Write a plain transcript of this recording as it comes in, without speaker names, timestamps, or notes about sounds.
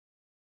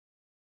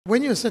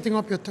When you're setting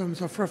up your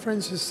terms of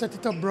reference, you set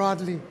it up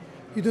broadly.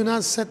 You do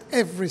not set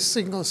every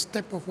single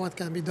step of what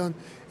can be done.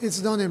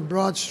 It's done in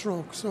broad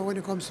strokes. So when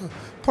it comes to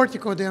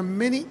Portico, there are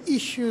many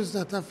issues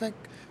that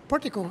affect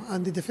Portico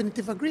and the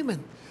definitive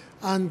agreement.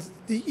 And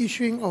the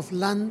issuing of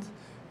land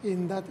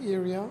in that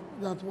area,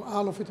 that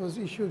all of it was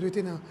issued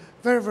within a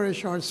very, very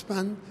short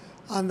span,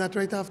 and that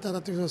right after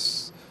that it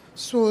was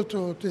sold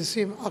to the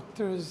same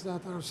actors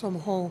that are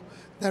somehow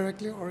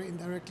directly or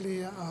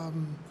indirectly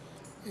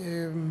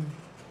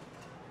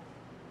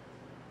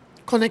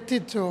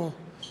connected to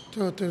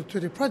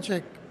the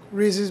project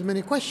raises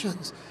many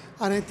questions.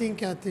 And I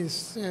think at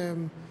this,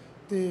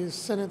 the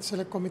Senate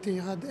Select Committee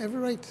had every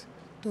right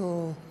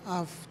to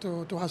ask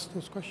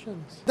those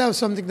questions. That was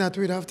something that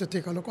we'd have to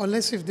take a look,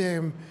 unless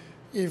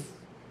if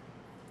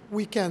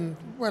we can,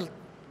 well,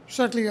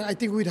 certainly I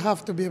think we'd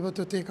have to be able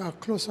to take a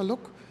closer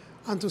look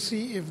and to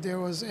see if there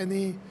was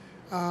any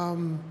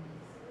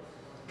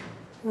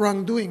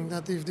wrongdoing,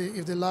 that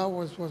if the law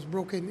was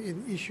broken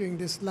in issuing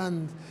this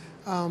land,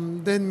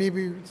 then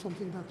maybe it's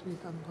something that we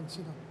can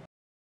consider.